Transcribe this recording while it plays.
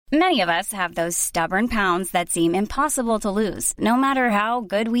Many of us have those stubborn pounds that seem impossible to lose, no matter how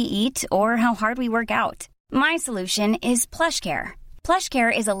good we eat or how hard we work out. My solution is PlushCare.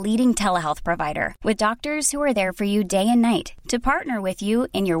 PlushCare is a leading telehealth provider with doctors who are there for you day and night to partner with you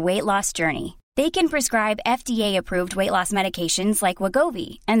in your weight loss journey. They can prescribe FDA-approved weight loss medications like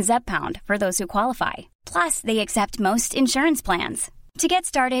Wegovy and Zepbound for those who qualify. Plus, they accept most insurance plans. To get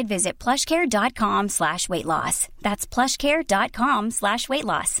started, visit plushcare.com/weightloss. That's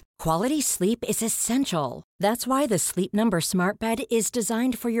plushcare.com/weightloss. Quality sleep is essential. That's why the Sleep Number Smart Bed is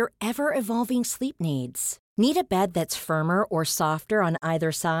designed for your ever-evolving sleep needs. Need a bed that's firmer or softer on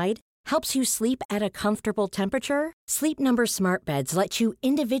either side? Helps you sleep at a comfortable temperature? Sleep Number Smart Beds let you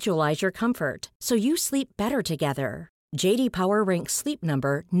individualize your comfort so you sleep better together. J.D. Power ranks Sleep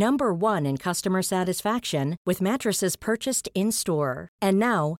Number number 1 in customer satisfaction with mattresses purchased in-store. And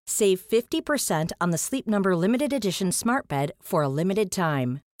now, save 50% on the Sleep Number Limited Edition Smart Bed for a limited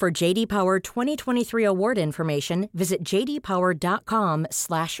time. For J.D. Power 2023 award information, visit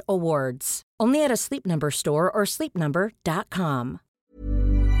jdpower.com/awards. Only at a Sleep Number store or sleepnumber.com.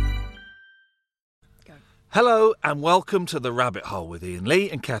 Hello and welcome to The Rabbit Hole with Ian Lee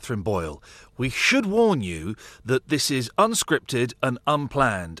and Catherine Boyle. We should warn you that this is unscripted and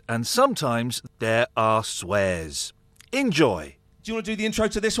unplanned, and sometimes there are swears. Enjoy. Do you want to do the intro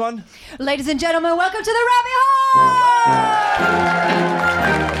to this one? Ladies and gentlemen, welcome to The Rabbit Hole!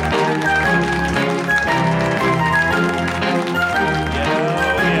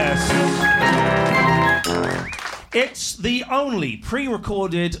 It's the only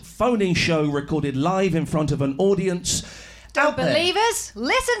pre-recorded phone-in show recorded live in front of an audience. Don't believe us?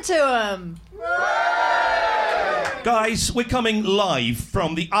 Listen to them! Guys, we're coming live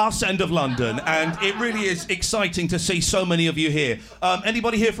from the arse end of London, and it really is exciting to see so many of you here.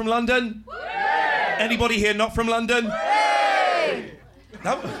 Anybody here from London? Anybody here not from London?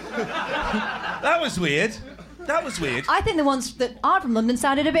 That was weird. That was weird. I think the ones that aren't from London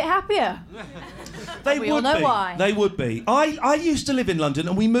sounded a bit happier. We all know why. They would be. I used to live in London,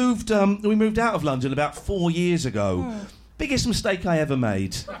 and we moved out of London about 4 years ago. Biggest mistake I ever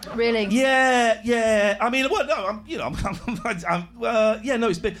made. Really? Yeah. I mean, well, no,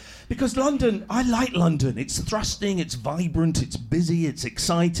 it's been because London. I like London. It's thrusting. It's vibrant. It's busy. It's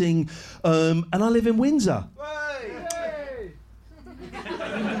exciting. And I live in Windsor.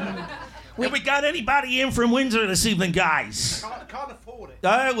 Have we got anybody in from Windsor this evening, guys? Can't afford it.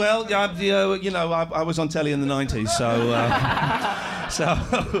 I was on telly in the 90s, so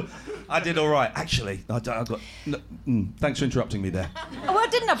I did all right. Actually, I got. Thanks for interrupting me there. Oh, I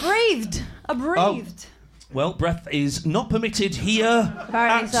didn't. I breathed. Oh, well, breath is not permitted here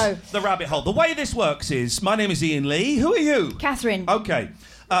Apparently at so. The Rabbit Hole. The way this works is, my name is Ian Lee. Who are you? Catherine. Okay.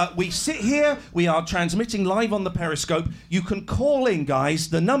 We sit here, we are transmitting live on the Periscope. You can call in, guys.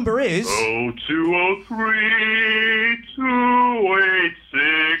 The number is... 0203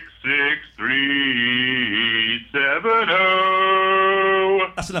 286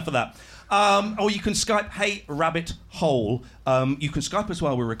 6370. That's enough of that. Or you can Skype Hey Rabbit Hole. You can Skype us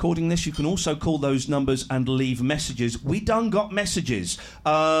while we're recording this. You can also call those numbers and leave messages. We done got messages.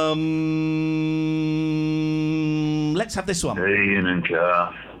 Let's have this one. Hey, Ian and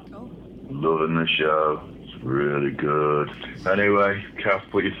Kath. Loving the show. It's really good. Anyway, Kath,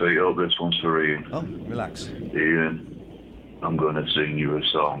 put your feet up. This one's for Ian. Oh, relax. Ian, I'm going to sing you a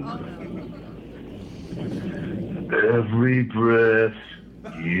song. Every breath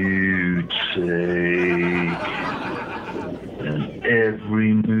you take and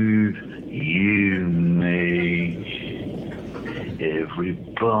every move you make, every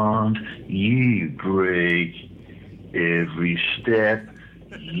bond you break, every step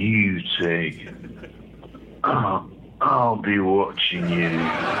you take, I'll be watching you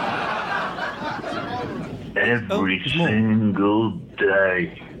every single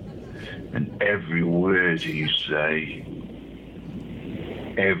day and every word you say.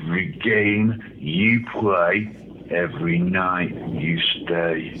 Every game you play, every night you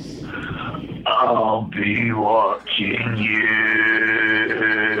stay, I'll be watching you.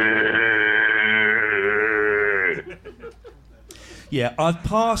 Yeah, I've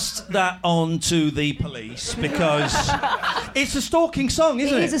passed that on to the police because it's a stalking song,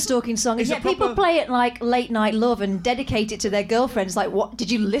 isn't it? It is a stalking song. It's And a yet people proper- play it like late night love and dedicate it to their girlfriends. Like, what? Did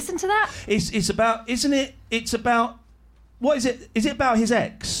you listen to that? It's about, isn't it? It's about, what is it? Is it about his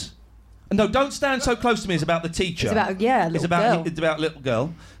ex? No, don't stand so close to me. It's about the teacher. It's about, yeah, little girl. It's about little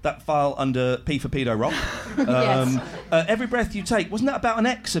girl. That file under P for Pedo Rock. Yes. Every breath you take. Wasn't that about an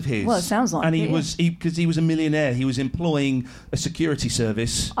ex of his? Well, it sounds like and it, because he was a millionaire. He was employing a security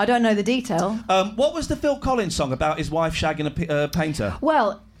service. I don't know the detail. What was the Phil Collins song about his wife shagging a painter?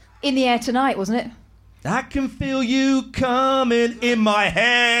 Well, In the Air Tonight, wasn't it? I can feel you coming in my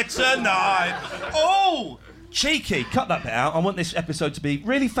head tonight. Oh, cheeky. Cut that bit out. I want this episode to be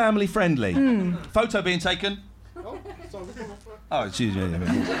really family friendly. Photo being taken. Oh, excuse me.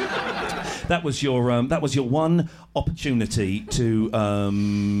 That was your one opportunity to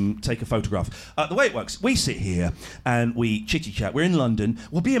take a photograph. The way it works, we sit here and we chitty chat. We're in London.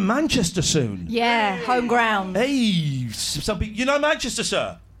 We'll be in Manchester soon. Yeah, home ground. Hey, some people, you know Manchester,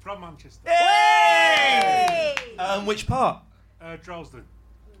 sir? From Manchester. Hey! Which part? Droylsden.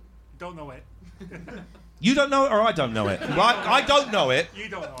 Don't know it. You don't know it, or I don't know it. Right? I don't know it. You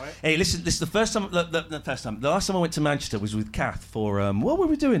don't know it. Hey, listen. This is the first time. The last time I went to Manchester was with Kath for what were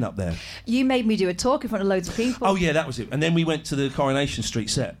we doing up there? You made me do a talk in front of loads of people. Oh yeah, that was it. And then we went to the Coronation Street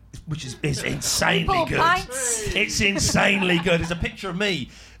set, which is insanely good. It's insanely good. There's a picture of me.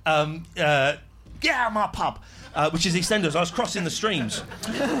 Get out of my pub, which is EastEnders. I was crossing the streams.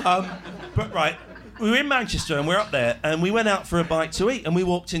 But right. We were in Manchester and we're up there and we went out for a bite to eat and we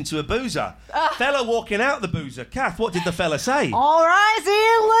walked into a boozer. Fella walking out the boozer. Kath, what did the fella say? All right,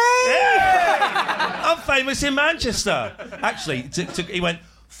 Ian Lee! Yeah! I'm famous in Manchester. Actually, he went,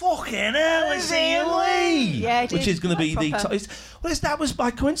 fucking hell, it's Ian Lee! Yeah, it which is going to be the... that was by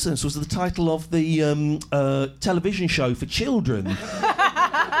coincidence, was the title of the television show for children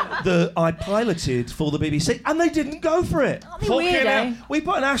that I piloted for the BBC, and they didn't go for it. Weird, eh? We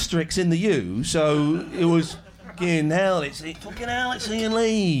put an asterisk in the U, so it was fucking hell. It's Ian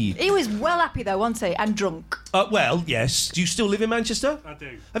Lee. He was well happy though, wasn't he? And drunk. Well, yes. Do you still live in Manchester? I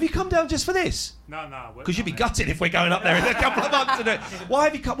do. Have you come down just for this? No. Because you'd be gutted if we're going up there in a couple of months to do it. Why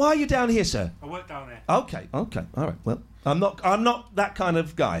have you come? Why are you down here, sir? I work down here. Okay. All right. Well, I'm not that kind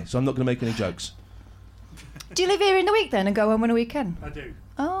of guy, so I'm not going to make any jokes. Do you live here in the week then and go home on a weekend? I do.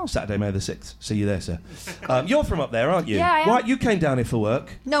 Oh. Saturday, May the 6th. See you there, sir. You're from up there, aren't you? Yeah, I am. Why, you came down here for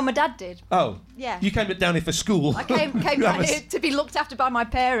work? No, my dad did. Oh. Yeah. You came down here for school. I came down here to be looked after by my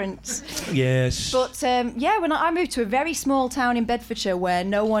parents. Yes. But, when I moved to a very small town in Bedfordshire where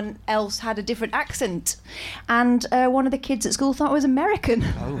no one else had a different accent. And one of the kids at school thought I was American.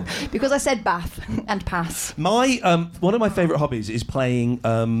 Oh. Because I said Bath and pass. My one of my favourite hobbies is playing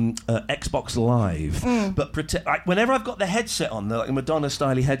Xbox Live. But whenever I've got the headset on, the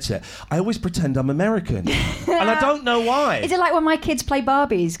Madonna-style headset, I always pretend I'm American. And I don't know why. Is it like when my kids play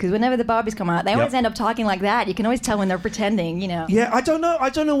Barbies? Because whenever the Barbies come out, they always end up talking like that. You can always tell when they're pretending, you know. Yeah, I don't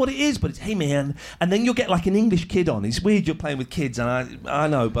know what it is, but it's, hey man, and then you'll get like an English kid on. It's weird you're playing with kids, and I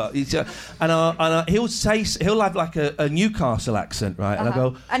know, but it's he'll have like a Newcastle accent, right? And I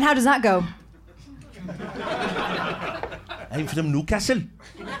go, and how does that go? I'm from Newcastle.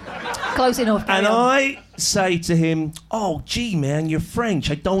 Close enough. And I say to him, oh gee man, you're French.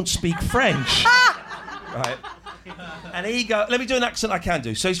 I don't speak French. Right. And he goes, let me do an accent I can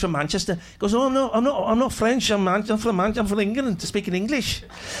do. So he's from Manchester. He goes, oh no, I'm not French. I'm from England to speak in English.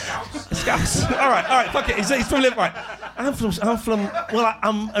 all right, fuck it. He's from Liverpool. Right.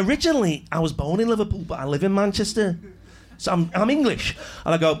 I'm originally, I was born in Liverpool, but I live in Manchester. So I'm English.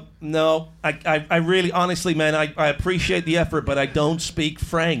 And I go, no, I really, honestly, man, I appreciate the effort, but I don't speak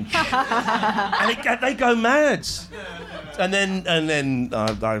French. And they go mad. And then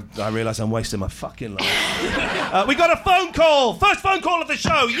I realise I'm wasting my fucking life. We got a phone call. First phone call of the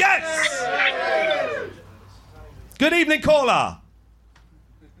show. Yes. Good evening, caller.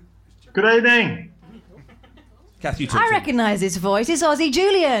 Good evening. Kath, you I recognise this voice. It's Aussie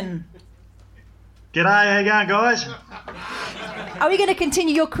Julian. G'day, how you going, guys? Are we going to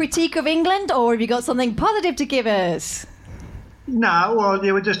continue your critique of England, or have you got something positive to give us? No, well,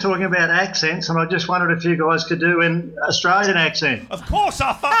 you were just talking about accents, and I just wondered if you guys could do an Australian accent. Of course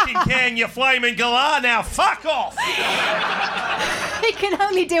I fucking can, you flaming galah. Now, fuck off. He can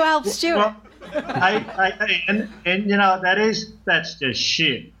only do Alf Stewart. Well, hey, and you know what that is? That's just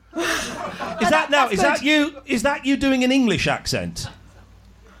shit. Is that you doing an English accent?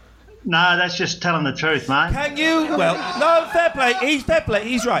 No, that's just telling the truth, mate. Can you? Well, no, fair play.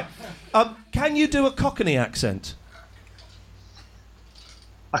 He's right. Can you do a Cockney accent?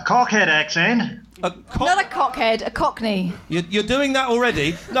 A cockhead accent? Not a cockhead, a Cockney. You're doing that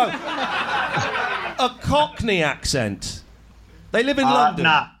already? No. A Cockney accent. They live in London.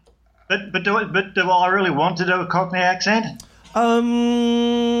 No. But do I really want to do a Cockney accent?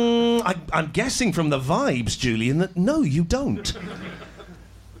 I'm guessing from the vibes, Julian, that no, you don't.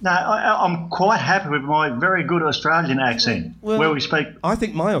 No, I'm quite happy with my very good Australian accent, where we speak. I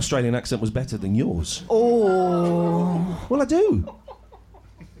think my Australian accent was better than yours. Oh. Well, I do.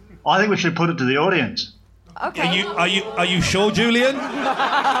 I think we should put it to the audience. Okay. Are you sure, Julian?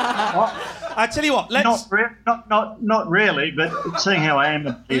 I tell you what, let's... Not really, but seeing how I am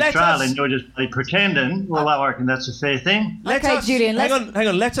the Australian, you're just pretending, well, I reckon that's a fair thing. Julian, hang on.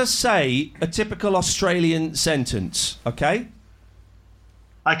 Let us say a typical Australian sentence, okay?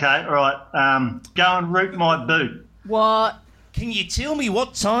 Okay, all right. Go and root my boot. What? Can you tell me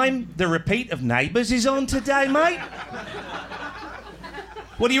what time the repeat of Neighbours is on today, mate?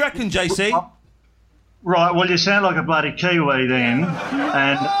 What do you reckon, JC? Right, well, you sound like a bloody Kiwi then.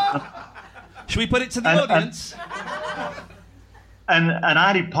 And should we put it to the audience? And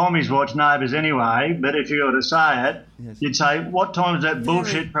Auntie Pommy's watch Neighbours anyway, but if you were to say it, you'd say, what time is that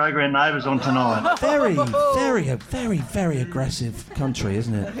bullshit program Neighbours on tonight? Very, very aggressive country,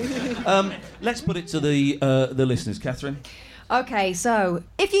 isn't it? Let's put it to the listeners, Catherine. Okay, so,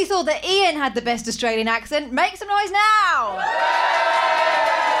 if you thought that Ian had the best Australian accent, make some noise now!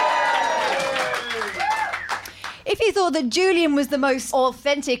 If you thought that Julian was the most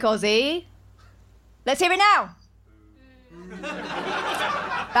authentic Aussie, let's hear it now.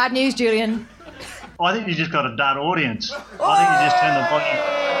 Bad news, Julian. I think you just got a dud audience. I think you just turned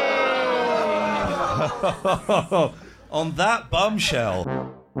the volume. On that bombshell.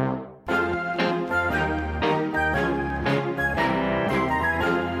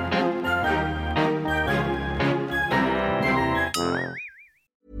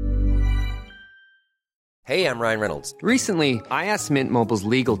 Hey, I'm Ryan Reynolds. Recently, I asked Mint Mobile's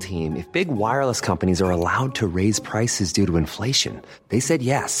legal team if big wireless companies are allowed to raise prices due to inflation. They said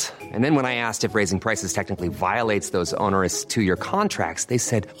yes. And then when I asked if raising prices technically violates those onerous 2-year contracts, they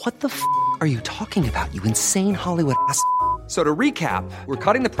said, what the f*** are you talking about, you insane Hollywood ass f- So to recap, we're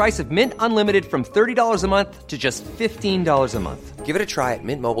cutting the price of Mint Unlimited from $30 a month to just $15 a month. Give it a try at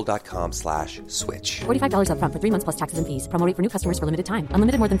mintmobile.com/switch. $45 up front for 3 months plus taxes and fees. Promo rate for new customers for limited time.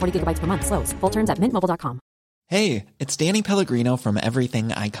 Unlimited more than 40 gigabytes per month. Slows full terms at mintmobile.com. Hey, it's Danny Pellegrino from Everything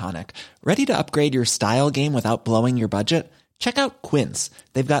Iconic. Ready to upgrade your style game without blowing your budget? Check out Quince.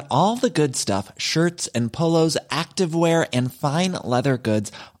 They've got all the good stuff, shirts and polos, activewear, and fine leather goods,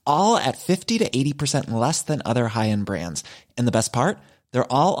 all at 50 to 80% less than other high-end brands. And the best part?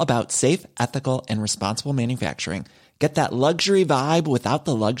 They're all about safe, ethical, and responsible manufacturing. Get that luxury vibe without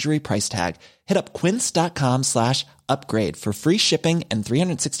the luxury price tag. Hit up quince.com/upgrade for free shipping and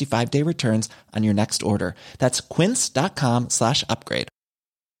 365-day returns on your next order. That's quince.com/upgrade.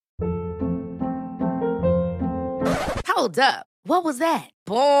 Hold up. What was that?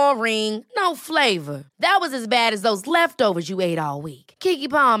 Boring. No flavor. That was as bad as those leftovers you ate all week. Keke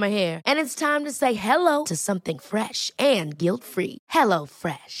Palmer here, and it's time to say hello to something fresh and guilt-free. Hello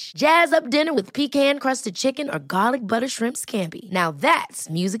Fresh. Jazz up dinner with pecan-crusted chicken or garlic butter shrimp scampi. Now that's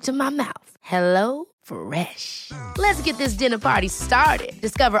music to my mouth. Hello Fresh. Let's get this dinner party started.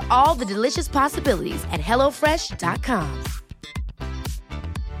 Discover all the delicious possibilities at hellofresh.com.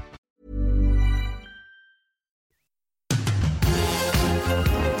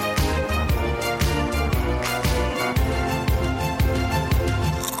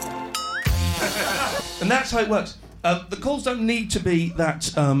 And that's how it works. The calls don't need to be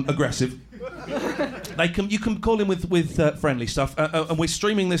that aggressive. You can call in with friendly stuff, and we're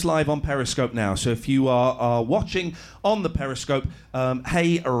streaming this live on Periscope now. So if you are watching on the Periscope,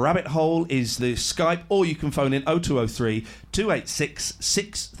 Hey Rabbit Hole is the Skype, or you can phone in 0203 286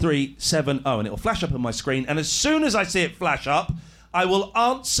 6370, and it will flash up on my screen. And as soon as I see it flash up, I will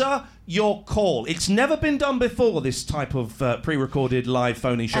answer your call. It's never been done before, this type of pre-recorded live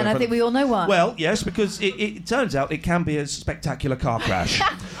phoning show. And I think we all know why. Well, yes, because it turns out it can be a spectacular car crash.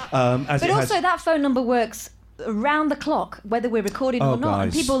 But also that phone number works around the clock, whether we're recording or not,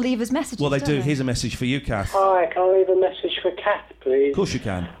 and people leave us messages. Well, they do. Here's a message for you, Kath. Hi, can I leave a message for Kath, please? Of course you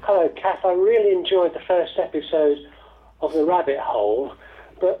can. Hello, Kath. I really enjoyed the first episode of The Rabbit Hole,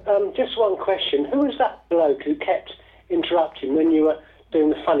 but just one question. Who was that bloke who kept interrupting when you were doing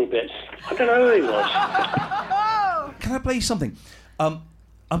the funny bits? I don't know who he was. Can I play you something? I'm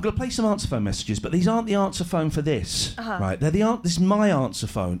going to play some answer phone messages, but these aren't the answer phone for this. Right? They're this is my answer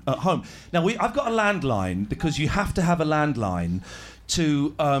phone at home. Now I've got a landline because you have to have a landline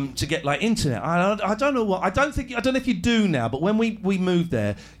to get like internet. I don't know what. I don't know if you do now, but when we moved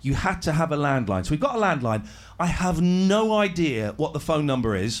there, you had to have a landline. So we've got a landline. I have no idea what the phone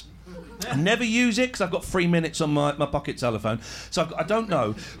number is. I never use it because I've got 3 minutes on my pocket telephone, so I don't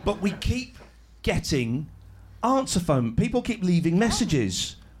know. But we keep getting answer phone. People keep leaving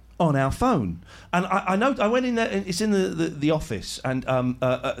messages on our phone, and I know I went in there. It's in the office, and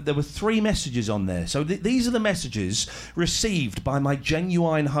there were 3 messages on there. So these are the messages received by my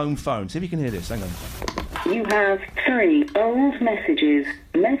genuine home phone. See if you can hear this. Hang on. You have 3 old messages.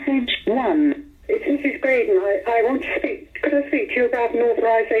 Message 1. It's Mrs. Graydon. I want to speak could I speak to you about an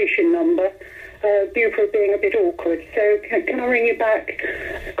authorisation number? Buford being a bit awkward. So can I ring you back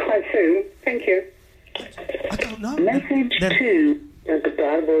quite soon? Thank you. I don't know. Message 2.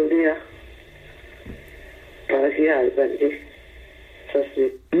 नमस्कार बोल दिया और क्या हाल बन जी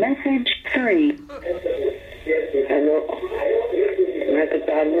Message 3. Hello मैं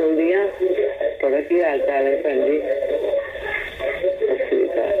कतार बोल दिया और क्या हाल चाल है बन जी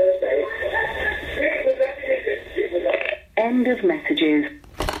End of messages.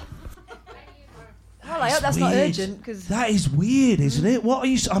 Well, I hope that's not urgent, because... That is weird, isn't it? What are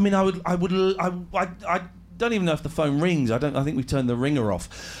you... I mean, I don't even know if the phone rings. I think we've turned the ringer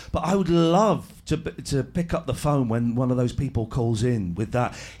off. But I would love to pick up the phone when one of those people calls in with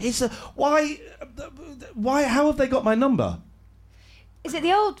that. Why, how have they got my number? Is it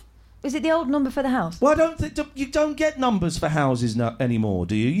the old number for the house? Well, you don't get numbers for houses anymore,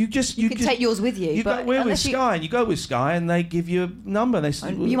 do you? You can take yours with you. We're with Sky, and you go with Sky, and they give you a number. And they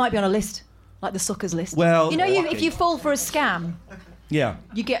say, you might be on a list, like the suckers list. Well, if you fall for a scam, yeah,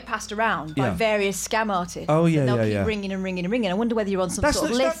 you get passed around by various scam artists. Oh yeah, and they'll keep ringing and ringing and ringing. I wonder whether you're on some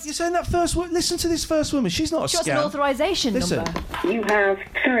sort of list. You're saying that first woman. Listen to this first woman. She's not a scam. She wants an authorisation number. You have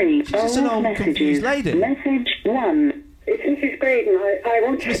 3 She's an old messages. confused lady. Message 1. It's Mrs. Baden. I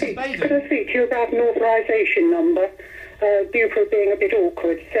want to speak. Could I speak to you about an authorisation number? Buford being a bit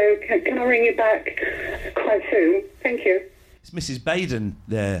awkward. So can I ring you back quite soon? Thank you. It's Mrs. Baden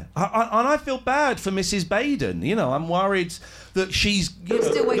there. And I feel bad for Mrs. Baden. You know, I'm worried that she's... You're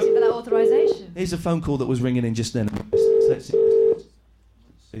still waiting for that authorisation. Here's a phone call that was ringing in just then. Let's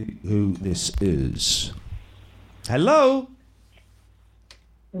see who this is. Hello?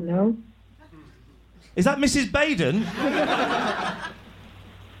 Hello? Is that Mrs. Baden?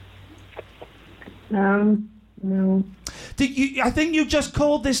 No. I think you just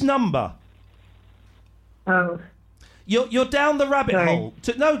called this number. Oh. You're down the rabbit Sorry. hole.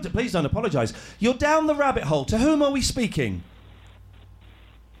 Please don't apologise. You're down the rabbit hole. To whom are we speaking?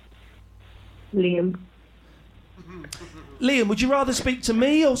 Liam. Liam, would you rather speak to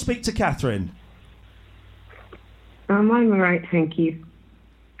me or speak to Catherine? I'm alright, thank you.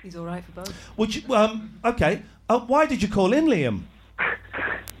 He's all right for both. Would you? Okay. Why did you call in, Liam?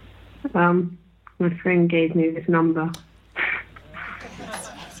 My friend gave me this number.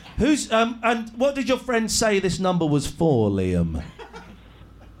 And what did your friend say this number was for, Liam?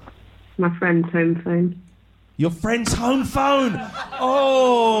 My friend's home phone. Your friend's home phone.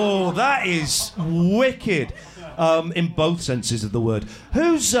 Oh, that is wicked. In both senses of the word.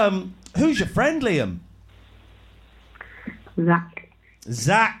 Who's your friend, Liam?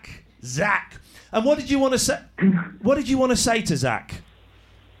 Zach. And what did you want to say? What did you want to say to Zach?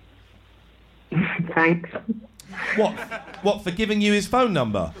 Thanks. What for giving you his phone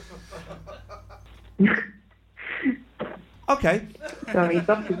number? Okay. Sorry,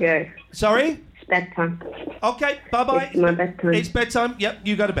 got to go. Sorry? It's bedtime. Okay, bye-bye. It's my bedtime. It's bedtime. Yep,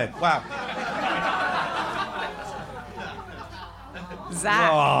 you go to bed. Wow.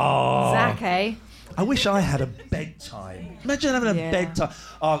 Zach. Oh. Zach, eh? I wish I had a bedtime. Imagine having a bedtime.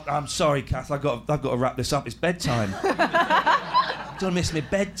 Oh, I'm sorry, Kath. I've got to wrap this up. It's bedtime. Don't miss me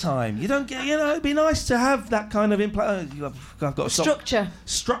bedtime. You don't get. It'd be nice to have that kind of I've got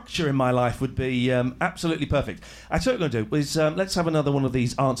structure in my life would be absolutely perfect. I tell you what we're going to do is let's have another one of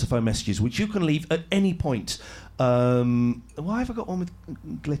these answer phone messages, which you can leave at any point. Why have I got one with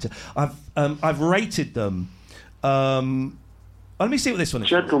glitter? I've rated them. Let me see what this one is.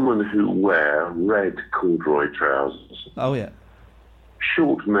 Gentlemen who wear red corduroy trousers. Oh, yeah.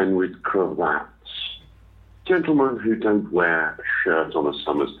 Short men with cravats. Gentlemen who don't wear a shirt on a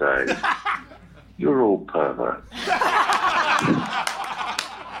summer's day. You're all perverts.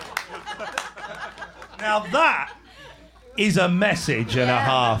 Now that is a message and a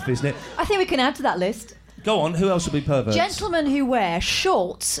half, isn't it? I think we can add to that list. Go on, who else will be perverts? Gentlemen who wear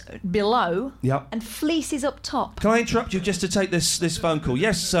shorts below Yep. and fleeces up top. Can I interrupt you just to take this phone call?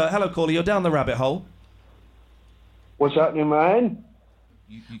 Yes, hello, caller, you're down the rabbit hole. What's happening, man?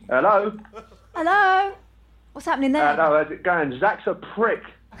 Hello? Hello? What's happening there? Hello, how's it going? Zach's a prick.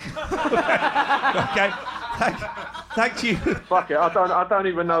 Okay, thank you. Fuck it, I don't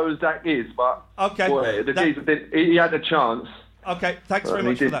even know who Zach is, but... Okay. Boy, the geezer he had a chance. Okay, thanks very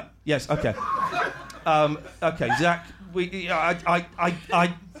much for that. Yes, okay. Okay, Zach,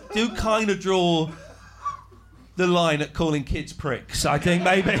 I do kind of draw the line at calling kids pricks, I think,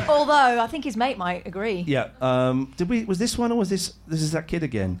 maybe. Although, I think his mate might agree. Yeah, was this one or was this is that kid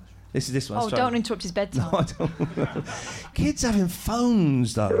again? This is this one. Oh, don't interrupt his bedtime. No, I don't. Kids having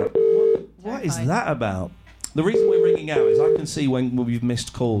phones, though. What is that about? The reason we're ringing out is I can see when we've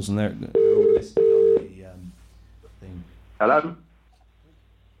missed calls and they're all listed on the thing. Hello?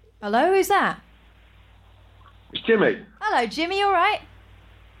 Hello, who's that? It's Jimmy. Hello, Jimmy, all right?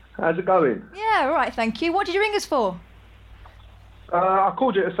 How's it going? Yeah, all right, thank you. What did you ring us for? I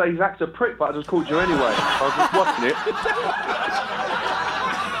called you to say Zach's a prick, but I just called you anyway. I was just watching it.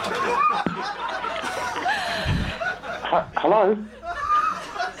 Hello?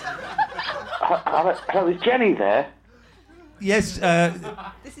 Hello, is Jenny there? Yes,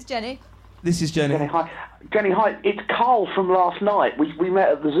 This is Jenny. this is Jenny. Jenny, hi. Jenny, hi. It's Carl from last night. We met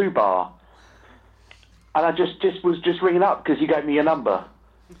at the zoo bar. And I just was ringing up because you gave me your number.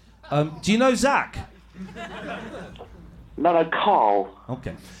 Do you know Zach? No, Carl.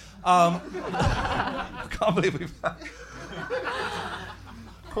 Okay. I can't believe we've...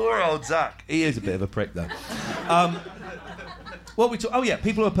 Poor old Zach. He is a bit of a prick, though. What we talk? Oh yeah,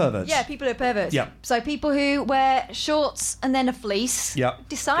 people who are perverts. Yeah, people who are perverts. Yeah. So people who wear shorts and then a fleece. Yeah.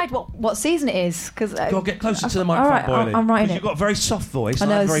 Decide what season it is, because. Go get closer to the microphone, all right, Boyley. I'm writing it. You've got a very soft voice. I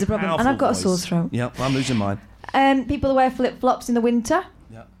know, and this a is a very problem. powerful And I've got voice. a sore throat. Yeah, well, I'm losing mine. People who wear flip-flops in the winter.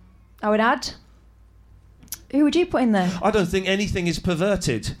 Yeah. I would add. Who would you put in there? I don't think anything is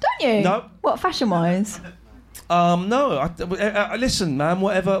perverted. Don't you? No. What, fashion-wise? No. Listen, man.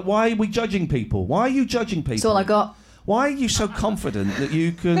 Whatever. Why are we judging people? Why are you judging people? That's all I got. Why are you so confident that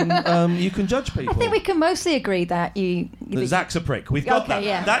you can judge people? I think we can mostly agree that That Zach's a prick. We've got that.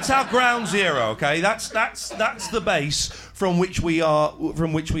 Yeah. That's our ground zero. Okay, that's the base from which we are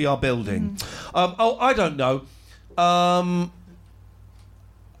building. I don't know.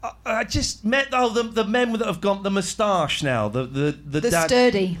 I just met the men that have got the moustache now. The dad,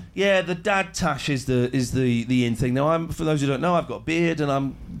 sturdy. Yeah, the dad tash is the in thing. Now, for those who don't know, I've got a beard and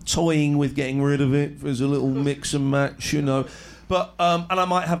I'm toying with getting rid of it as a little mix and match, you know. But and I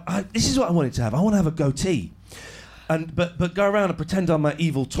might have. This is what I wanted to have. I want to have a goatee. But go around and pretend I'm my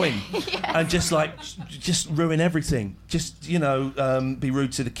evil twin, and just ruin everything. Just be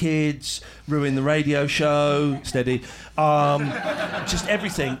rude to the kids, ruin the radio show. Steady, just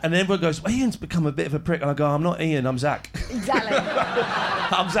everything. And then everyone goes, well, Ian's become a bit of a prick. And I go, I'm not Ian, I'm Zach. Exactly.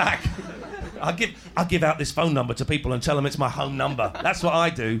 I'm Zach. I'll give out this phone number to people and tell them it's my home number. That's what I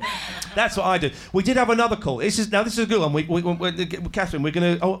do. We did have another call. This is a good one. We Catherine, we're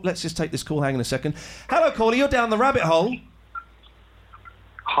going to... Oh, let's just take this call. Hang on a second. Hello, caller. You're down the rabbit hole.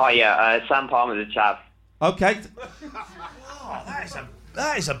 Hi, Sam Palmer, the chav. Okay. Oh,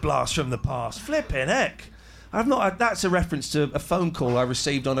 that is a blast from the past. Flipping heck. I've not. That's a reference to a phone call I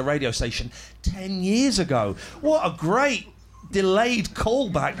received on a radio station 10 years ago. What a great... delayed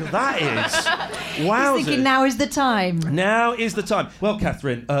callback that is. Wow. He's thinking now is the time. Now is the time. Well,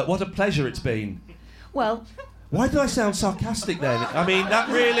 Catherine, what a pleasure it's been. Well, why did I sound sarcastic then? I mean, that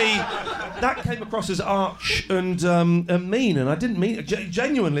came across as arch and mean, and I didn't mean it.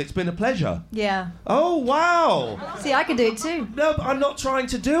 Genuinely, it's been a pleasure. Yeah. Oh, wow. See, I can do it too. No, but I'm not trying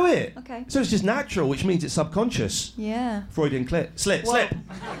to do it. Okay. So it's just natural, which means it's subconscious. Yeah. Freudian slip.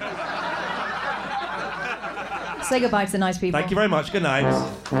 Say goodbye to the nice people. Thank you very much. Good night.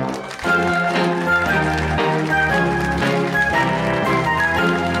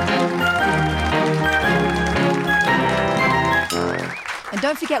 And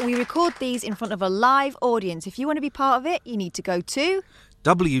don't forget, we record these in front of a live audience. If you want to be part of it, you need to go to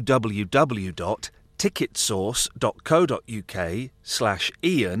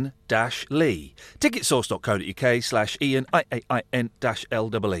www.ticketsource.co.uk/Ian-Lee.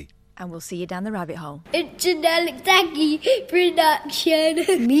 Ticketsource.co.uk/Ian-LEE. and we'll see you down the rabbit hole. It's an Alex Taki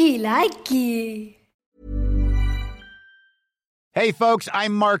production. Me like it. Hey, folks,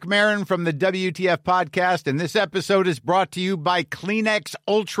 I'm Mark Maron from the WTF Podcast, and this episode is brought to you by Kleenex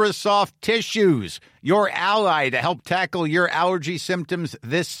Ultra Soft Tissues, your ally to help tackle your allergy symptoms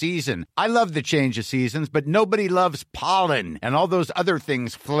this season. I love the change of seasons, but nobody loves pollen and all those other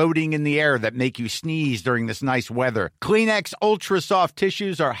things floating in the air that make you sneeze during this nice weather. Kleenex Ultra Soft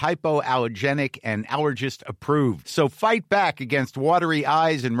Tissues are hypoallergenic and allergist approved, so fight back against watery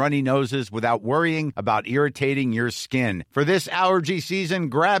eyes and runny noses without worrying about irritating your skin. For this allergy season,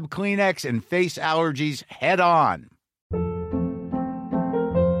 grab Kleenex and face allergies head on.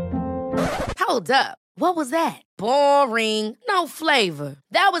 Hold up. What was that? Boring. No flavor.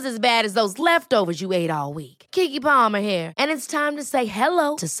 That was as bad as those leftovers you ate all week. Keke Palmer here, and it's time to say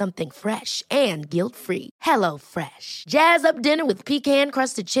hello to something fresh and guilt-free. Hello Fresh. Jazz up dinner with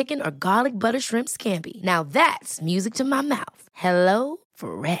pecan-crusted chicken or garlic butter shrimp scampi. Now that's music to my mouth. Hello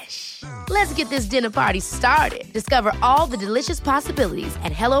Fresh. Let's get this dinner party started. Discover all the delicious possibilities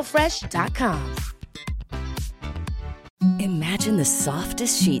at HelloFresh.com. Imagine the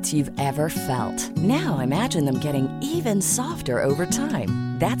softest sheets you've ever felt. Now imagine them getting even softer over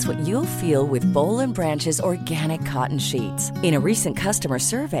time. That's what you'll feel with Boll & Branch's organic cotton sheets. In a recent customer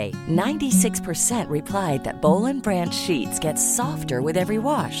survey, 96% replied that Boll & Branch sheets get softer with every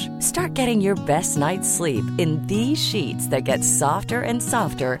wash. Start getting your best night's sleep in these sheets that get softer and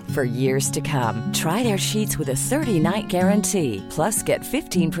softer for years to come. Try their sheets with a 30-night guarantee. Plus, get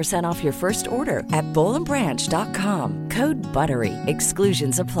 15% off your first order at bollandbranch.com. Code BUTTERY.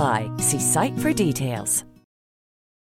 Exclusions apply. See site for details.